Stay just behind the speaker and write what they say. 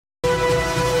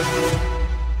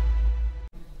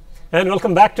And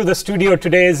welcome back to the studio.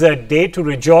 Today is a day to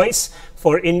rejoice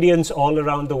for Indians all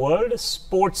around the world,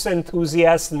 sports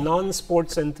enthusiasts,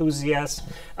 non-sports enthusiasts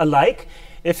alike.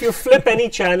 If you flip any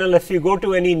channel, if you go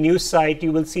to any news site,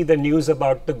 you will see the news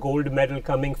about the gold medal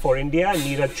coming for India,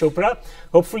 Neeraj Chopra.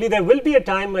 Hopefully there will be a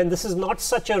time when this is not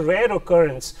such a rare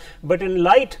occurrence, but in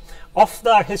light of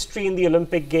the history in the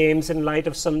Olympic Games, in light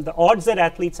of the odds that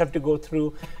athletes have to go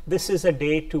through, this is a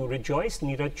day to rejoice.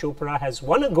 Neeraj Chopra has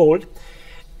won a gold.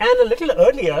 And a little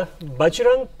earlier,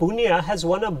 Bajrang Punia has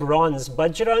won a bronze.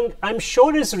 Bajrang, I'm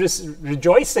sure, is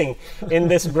rejoicing in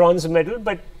this bronze medal,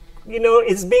 but you know,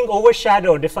 it's being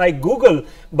overshadowed. If I Google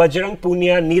Bajrang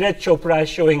Punia, Neeraj Chopra is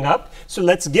showing up. So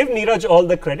let's give Neeraj all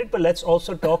the credit, but let's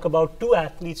also talk about two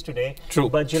athletes today,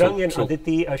 Bajrang and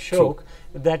Aditi Ashok,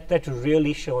 that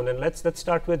really shone. And let's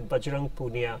start with Bajrang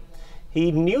Punia. He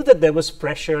knew that there was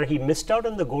pressure. He missed out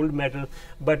on the gold medal.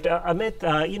 But Amit,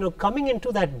 you know, coming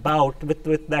into that bout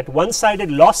with that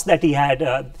one-sided loss that he had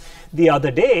the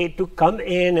other day, to come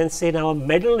in and say now a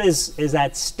medal is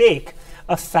at stake,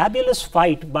 a fabulous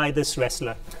fight by this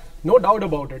wrestler. No doubt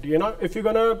about it. You know, if you're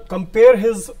gonna compare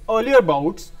his earlier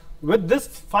bouts with this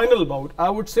final bout, I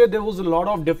would say there was a lot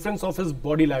of difference of his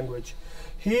body language.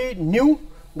 He knew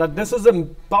that this is a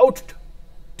bout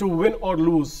to win or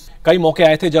lose. कई मौके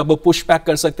आए थे जब वो push back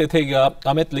कर सकते थे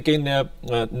अमित, लेकिन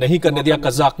नहीं करने दिया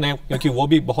कज़ाक ने, क्योंकि वो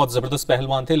भी बहुत जबरदस्त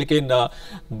पहलवान थे। लेकिन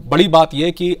बड़ी बात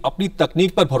यह कि अपनी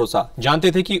तकनीक पर भरोसा,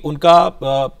 जानते थे कि उनका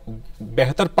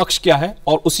बेहतर पक्ष क्या है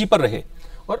और उसी पर रहे,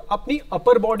 और अपनी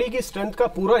अपर बॉडी की स्ट्रेंथ का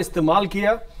पूरा इस्तेमाल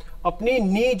किया। अपनी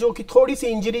नी जो कि थोड़ी सी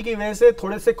इंजरी की वजह से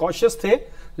थोड़े से कॉशियस थे,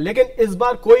 लेकिन इस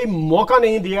बार कोई मौका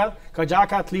नहीं दिया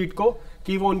कजाक एथलीट को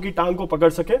कि वो उनकी टांग को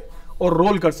पकड़ सके और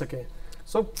रोल कर सके।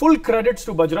 So full credits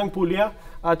to Bajrang Punia.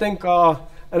 I think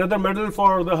another medal for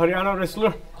the Haryana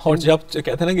wrestler. और जब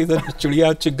कहते हैं ना कि इधर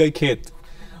चिड़िया चुग गई खेत,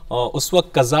 उस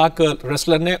वक्त कज़ाक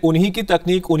रेसलर ने उन्हीं की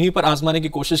तकनीक उन्हीं पर आजमाने की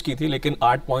कोशिश की थी, लेकिन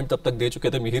 8 पॉइंट तब तक दे चुके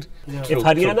थे Mihir. If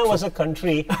Haryana was a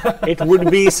country, it would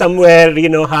be somewhere, you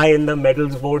know, high in the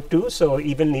medals vote too. So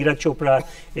even Neeraj Chopra,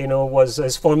 you know,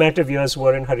 his formative years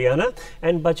were in Haryana.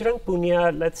 And Bajrang Punia,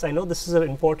 I know this is an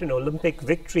important Olympic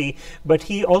victory, but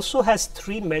he also has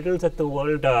 3 medals at the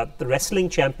World the Wrestling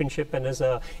Championship and is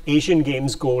a Asian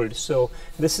Games gold. So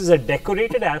this is a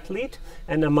decorated athlete,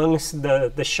 and amongst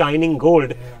the shining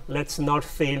gold, let's not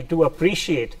fail to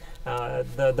appreciate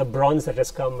the bronze that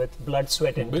has come with blood,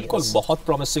 sweat and tears. बिल्कुल बहुत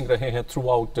promising रहे हैं through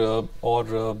out, और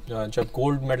जब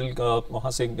gold medal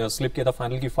वहां से slip किया था,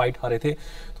 फाइनल की फाइट हारे थे,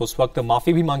 तो उस वक्त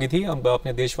माफ़ी भी मांगी थी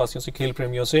अपने देशवासियों से, खेल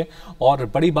प्रेमियों से। और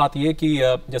बड़ी बात यह कि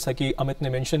जैसा कि अमित ने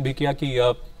मेंशन भी किया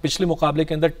कि पिछले मुकाबले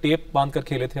के अंदर टेप बांधकर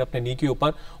खेले थे अपने नी के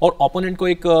ऊपर, और ओपोनेंट को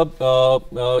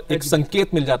एक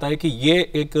संकेत मिल जाता है कि ये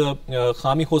एक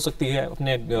खामी हो सकती है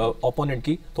अपने ओपोनेंट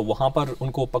की, तो वहां पर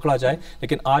उनको पकड़ा जाए।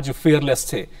 लेकिन आज फेयरलेस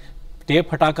थे,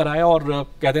 टेप हटाकर आया और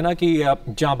कहते हैं ना कि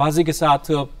जांबाजी के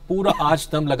साथ पूरा आज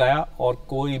दम लगाया और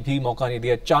कोई भी मौका नहीं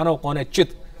दिया, चारों कोने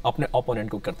चित अपने ओपोनेंट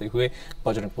को करते हुए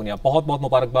बजरंग पुनिया। बहुत बहुत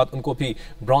मुबारकबाद उनको भी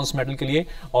ब्रॉन्ज मेडल के लिए।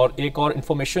 और एक और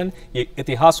इन्फॉर्मेशन, ये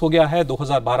इतिहास हो गया है,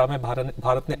 2012 में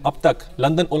भारत ने अब तक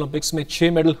लंदन ओलंपिक्स में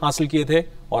 6 मेडल हासिल किए थे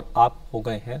और आप हो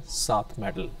गए हैं 7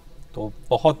 मेडल। तो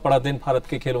बहुत बड़ा दिन भारत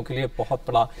के खेलों के लिए, बहुत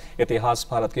बड़ा इतिहास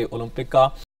भारत के ओलंपिक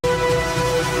का।